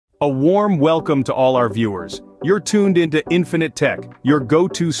A warm welcome to all our viewers. You're tuned into Infinite Tech, your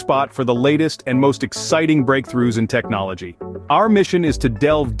go-to spot for the latest and most exciting breakthroughs in technology. Our mission is to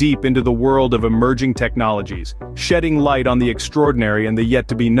delve deep into the world of emerging technologies, shedding light on the extraordinary and the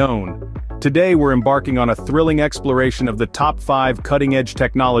yet-to-be-known. Today we're embarking on a thrilling exploration of the top 5 cutting-edge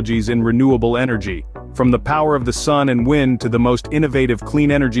technologies in renewable energy. From the power of the sun and wind to the most innovative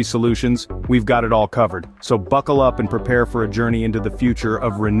clean energy solutions, we've got it all covered. So buckle up and prepare for a journey into the future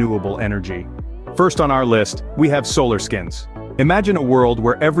of renewable energy. First on our list, we have solar skins. Imagine a world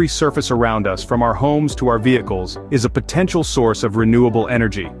where every surface around us, from our homes to our vehicles, is a potential source of renewable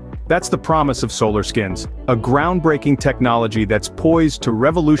energy. That's the promise of solar skins, a groundbreaking technology that's poised to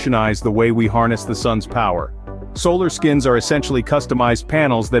revolutionize the way we harness the sun's power. Solar skins are essentially customized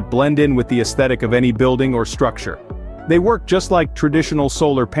panels that blend in with the aesthetic of any building or structure. They work just like traditional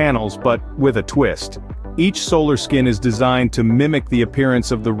solar panels, but with a twist. Each solar skin is designed to mimic the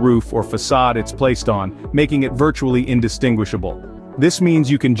appearance of the roof or facade it's placed on, making it virtually indistinguishable. This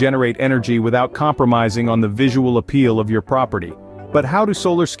means you can generate energy without compromising on the visual appeal of your property. But how do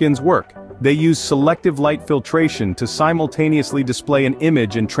solar skins work? They use selective light filtration to simultaneously display an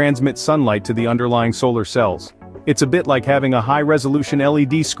image and transmit sunlight to the underlying solar cells. It's a bit like having a high-resolution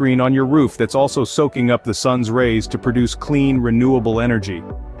LED screen on your roof that's also soaking up the sun's rays to produce clean, renewable energy.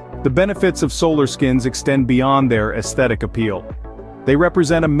 The benefits of solar skins extend beyond their aesthetic appeal. They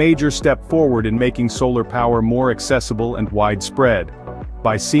represent a major step forward in making solar power more accessible and widespread.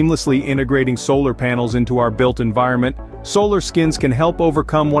 By seamlessly integrating solar panels into our built environment, solar skins can help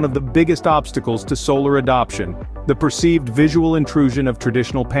overcome one of the biggest obstacles to solar adoption: the perceived visual intrusion of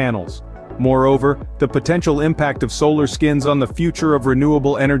traditional panels. Moreover, the potential impact of solar skins on the future of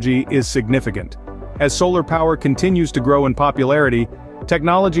renewable energy is significant. As solar power continues to grow in popularity,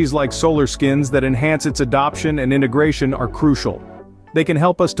 technologies like solar skins that enhance its adoption and integration are crucial. They can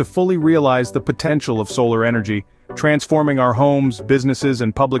help us to fully realize the potential of solar energy, transforming our homes, businesses,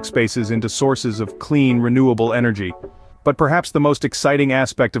 and public spaces into sources of clean, renewable energy. But perhaps the most exciting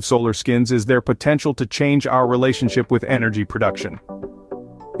aspect of solar skins is their potential to change our relationship with energy production.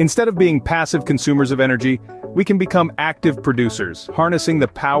 Instead of being passive consumers of energy, we can become active producers, harnessing the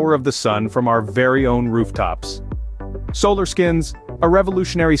power of the sun from our very own rooftops. Solar skins, a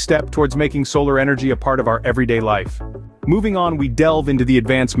revolutionary step towards making solar energy a part of our everyday life. Moving on, we delve into the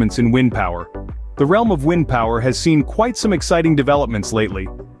advancements in wind power. The realm of wind power has seen quite some exciting developments lately.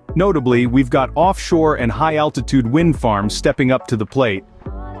 Notably, we've got offshore and high-altitude wind farms stepping up to the plate.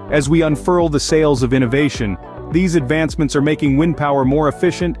 As we unfurl the sails of innovation, these advancements are making wind power more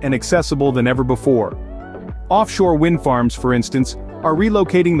efficient and accessible than ever before. Offshore wind farms, for instance, are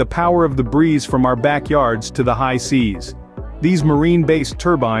relocating the power of the breeze from our backyards to the high seas. These marine-based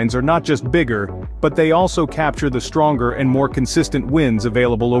turbines are not just bigger, but they also capture the stronger and more consistent winds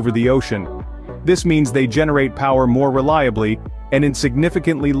available over the ocean. This means they generate power more reliably and in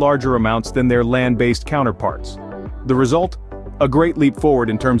significantly larger amounts than their land-based counterparts. The result? A great leap forward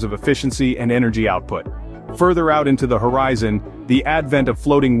in terms of efficiency and energy output. Further out into the horizon, the advent of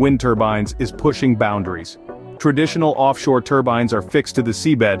floating wind turbines is pushing boundaries. Traditional offshore turbines are fixed to the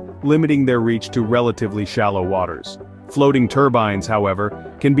seabed, limiting their reach to relatively shallow waters. Floating turbines,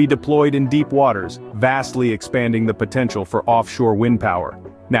 however, can be deployed in deep waters, vastly expanding the potential for offshore wind power.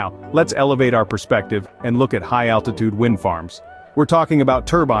 Now, let's elevate our perspective and look at high-altitude wind farms. We're talking about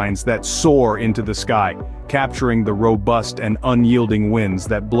turbines that soar into the sky, capturing the robust and unyielding winds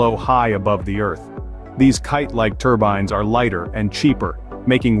that blow high above the earth. These kite-like turbines are lighter and cheaper,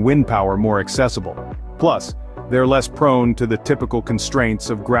 making wind power more accessible. Plus, they're less prone to the typical constraints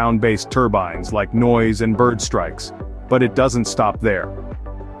of ground-based turbines like noise and bird strikes. But it doesn't stop there.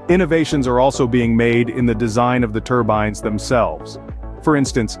 Innovations are also being made in the design of the turbines themselves. For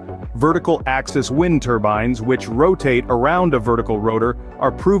instance, vertical axis wind turbines, which rotate around a vertical rotor,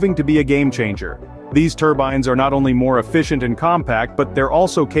 are proving to be a game-changer. These turbines are not only more efficient and compact, but they're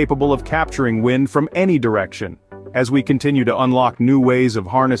also capable of capturing wind from any direction. As we continue to unlock new ways of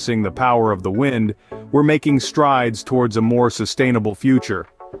harnessing the power of the wind, we're making strides towards a more sustainable future.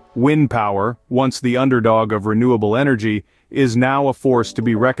 Wind power, once the underdog of renewable energy, is now a force to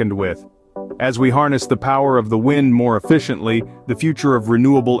be reckoned with. As we harness the power of the wind more efficiently, the future of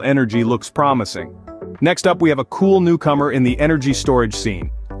renewable energy looks promising. Next up, we have a cool newcomer in the energy storage scene: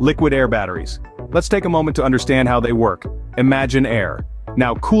 liquid air batteries. Let's take a moment to understand how they work. Imagine air.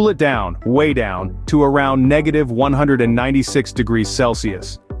 Now cool it down, way down, to around -196 degrees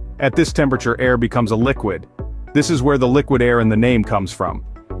Celsius. At this temperature, air becomes a liquid. This is where the liquid air in the name comes from.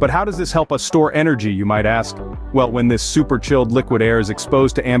 But how does this help us store energy, you might ask? Well, when this super chilled liquid air is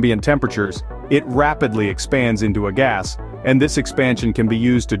exposed to ambient temperatures, it rapidly expands into a gas, and this expansion can be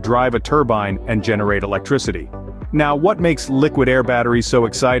used to drive a turbine and generate electricity. Now, what makes liquid air batteries so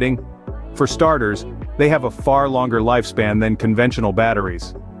exciting? For starters, they have a far longer lifespan than conventional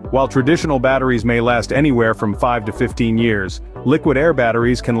batteries. While traditional batteries may last anywhere from 5 to 15 years, liquid air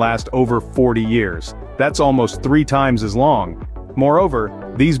batteries can last over 40 years. That's almost 3 times as long. Moreover,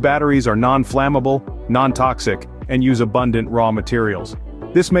 these batteries are non-flammable, non-toxic, and use abundant raw materials.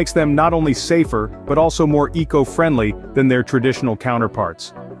 This makes them not only safer, but also more eco-friendly than their traditional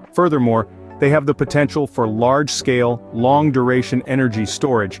counterparts. Furthermore, they have the potential for large-scale, long-duration energy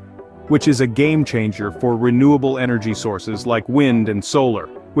storage, which is a game-changer for renewable energy sources like wind and solar,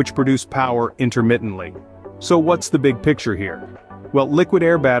 which produce power intermittently. So what's the big picture here? Well, liquid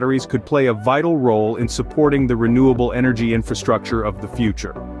air batteries could play a vital role in supporting the renewable energy infrastructure of the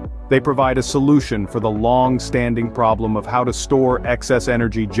future. They provide a solution for the long-standing problem of how to store excess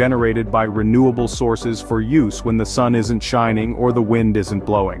energy generated by renewable sources for use when the sun isn't shining or the wind isn't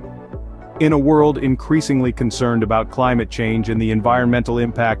blowing. In a world increasingly concerned about climate change and the environmental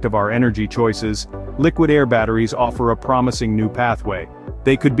impact of our energy choices, liquid air batteries offer a promising new pathway.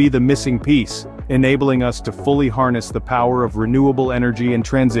 They could be the missing piece, enabling us to fully harness the power of renewable energy and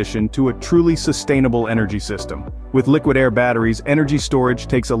transition to a truly sustainable energy system. With liquid air batteries, energy storage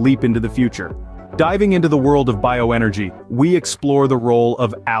takes a leap into the future. Diving into the world of bioenergy, we explore the role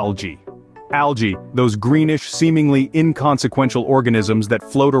of algae. Algae, those greenish, seemingly inconsequential organisms that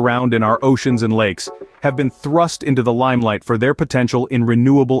float around in our oceans and lakes, have been thrust into the limelight for their potential in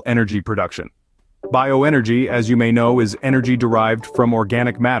renewable energy production. Bioenergy, as you may know, is energy derived from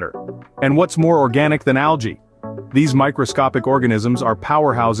organic matter. And what's more organic than algae? These microscopic organisms are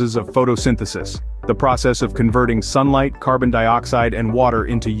powerhouses of photosynthesis, the process of converting sunlight, carbon dioxide, and water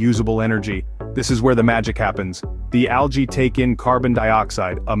into usable energy. This is where the magic happens. The algae take in carbon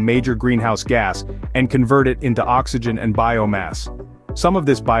dioxide, a major greenhouse gas, and convert it into oxygen and biomass. Some of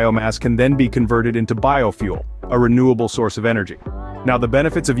this biomass can then be converted into biofuel, a renewable source of energy. Now, the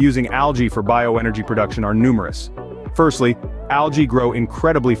benefits of using algae for bioenergy production are numerous. Firstly, algae grow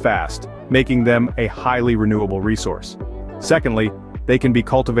incredibly fast, making them a highly renewable resource. Secondly, they can be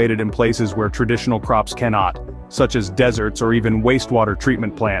cultivated in places where traditional crops cannot, such as deserts or even wastewater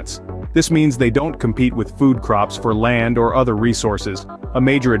treatment plants. This means they don't compete with food crops for land or other resources, a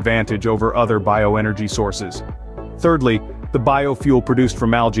major advantage over other bioenergy sources. Thirdly, the biofuel produced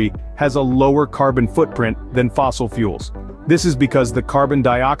from algae has a lower carbon footprint than fossil fuels. This is because the carbon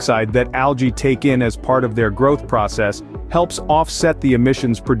dioxide that algae take in as part of their growth process helps offset the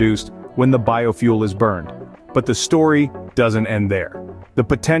emissions produced when the biofuel is burned. But the story doesn't end there. The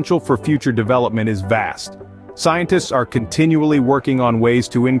potential for future development is vast. Scientists are continually working on ways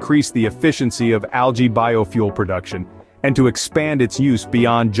to increase the efficiency of algae biofuel production and to expand its use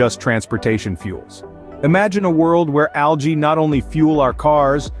beyond just transportation fuels. Imagine a world where algae not only fuel our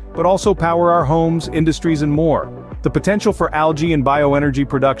cars, but also power our homes, industries, and more. The potential for algae in bioenergy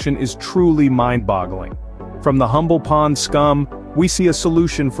production is truly mind-boggling. From the humble pond scum, we see a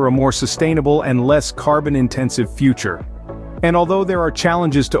solution for a more sustainable and less carbon-intensive future. And although there are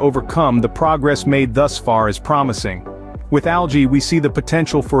challenges to overcome, the progress made thus far is promising. With algae, we see the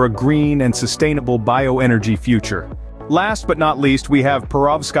potential for a green and sustainable bioenergy future. Last but not least, we have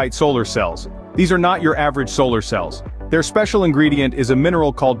Perovskite solar cells. These are not your average solar cells. Their special ingredient is a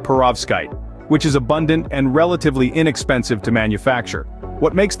mineral called Perovskite, which is abundant and relatively inexpensive to manufacture.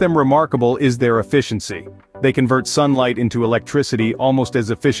 What makes them remarkable is their efficiency. They convert sunlight into electricity almost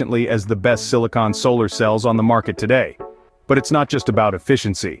as efficiently as the best silicon solar cells on the market today. But it's not just about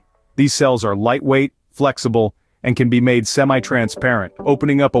efficiency. These cells are lightweight, flexible, and can be made semi-transparent,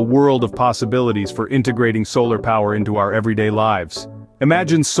 opening up a world of possibilities for integrating solar power into our everyday lives.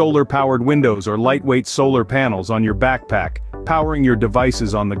 Imagine solar-powered windows or lightweight solar panels on your backpack, powering your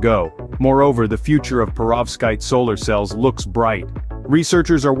devices on the go. Moreover, the future of Perovskite solar cells looks bright.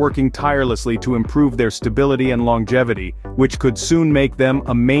 Researchers are working tirelessly to improve their stability and longevity, which could soon make them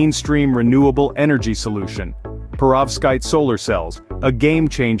a mainstream renewable energy solution. Perovskite solar cells, a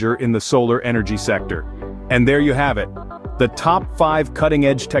game-changer in the solar energy sector. And there you have it, the top 5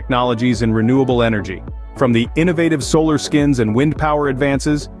 cutting-edge technologies in renewable energy. From the innovative solar skins and wind power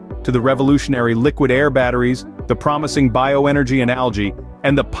advances, to the revolutionary liquid air batteries, the promising bioenergy and algae,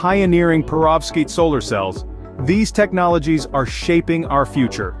 and the pioneering Perovskite solar cells, these technologies are shaping our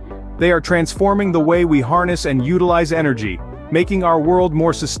future. They are transforming the way we harness and utilize energy, making our world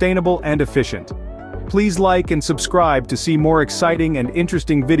more sustainable and efficient. Please like and subscribe to see more exciting and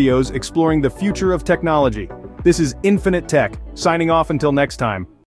interesting videos exploring the future of technology. This is Infinite Tech, signing off until next time.